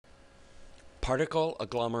Particle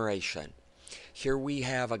agglomeration. Here we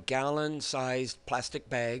have a gallon-sized plastic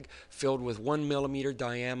bag filled with 1 millimeter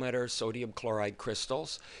diameter sodium chloride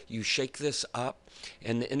crystals. You shake this up,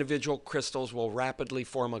 and the individual crystals will rapidly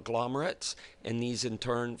form agglomerates, and these in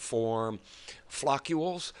turn form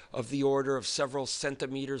floccules of the order of several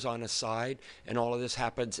centimeters on a side, and all of this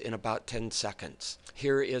happens in about 10 seconds.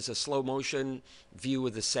 Here is a slow motion view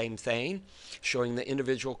of the same thing, showing the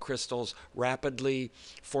individual crystals rapidly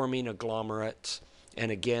forming agglomerates. And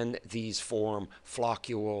again, these form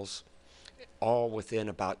floccules all within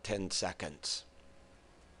about 10 seconds.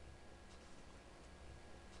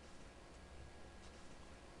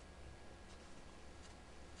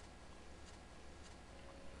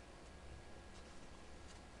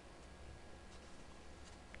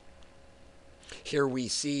 Here we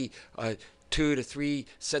see a 2 to 3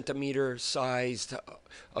 centimeter sized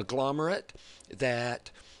agglomerate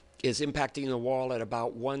that is impacting the wall at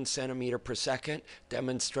about 1 centimeter per second,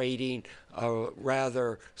 demonstrating a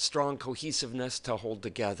rather strong cohesiveness to hold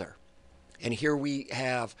together. And here we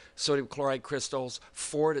have sodium chloride crystals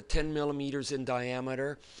 4 to 10 millimeters in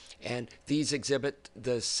diameter, and these exhibit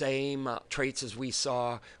the same traits as we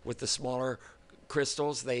saw with the smaller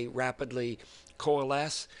crystals. They rapidly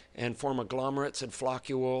coalesce and form agglomerates and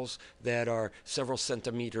floccules that are several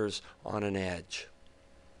centimeters on an edge.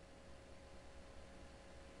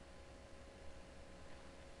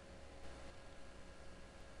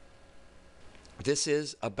 This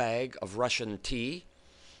is a bag of Russian tea.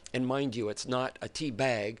 And mind you, it's not a tea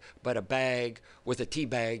bag, but a bag with a tea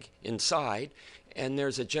bag inside. And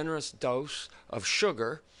there's a generous dose of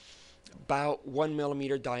sugar, about 1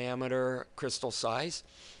 millimeter diameter crystal size.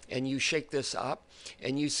 And you shake this up,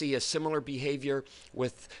 and you see a similar behavior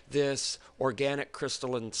with this organic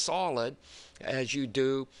crystalline solid as you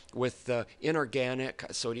do with the inorganic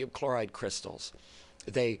sodium chloride crystals.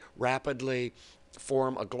 They rapidly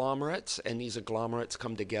form agglomerates, and these agglomerates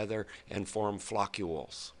come together and form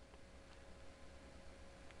floccules.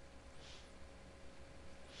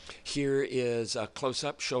 Here is a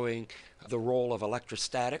close-up showing the role of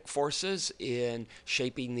electrostatic forces in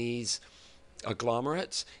shaping these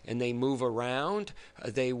agglomerates, and they move around.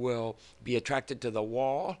 They will be attracted to the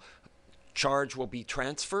wall. Charge will be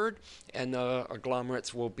transferred, and the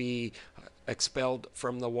agglomerates will be expelled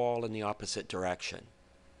from the wall in the opposite direction.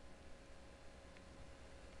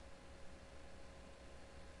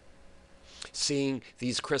 Seeing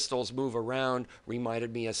these crystals move around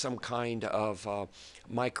reminded me of some kind of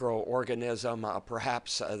microorganism,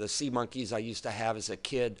 perhaps the sea monkeys I used to have as a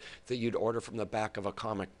kid that you'd order from the back of a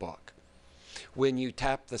comic book. When you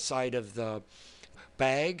tap the side of the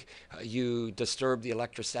bag, you disturb the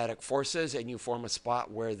electrostatic forces and you form a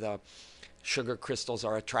spot where the sugar crystals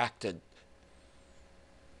are attracted.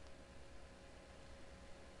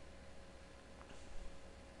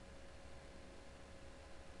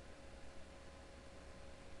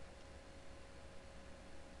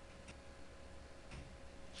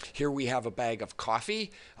 Here we have a bag of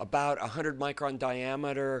coffee, about 100 micron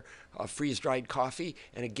diameter freeze-dried coffee.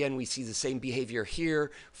 And again, we see the same behavior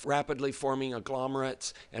here, rapidly forming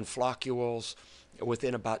agglomerates and floccules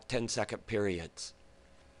within about 10-second periods.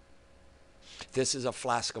 This is a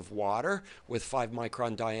flask of water with 5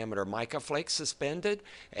 micron diameter mica flakes suspended,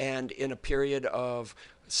 and in a period of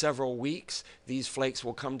several weeks, these flakes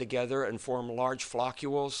will come together and form large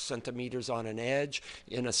floccules, centimeters on an edge,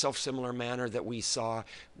 in a self-similar manner that we saw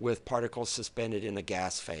with particles suspended in a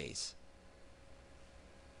gas phase.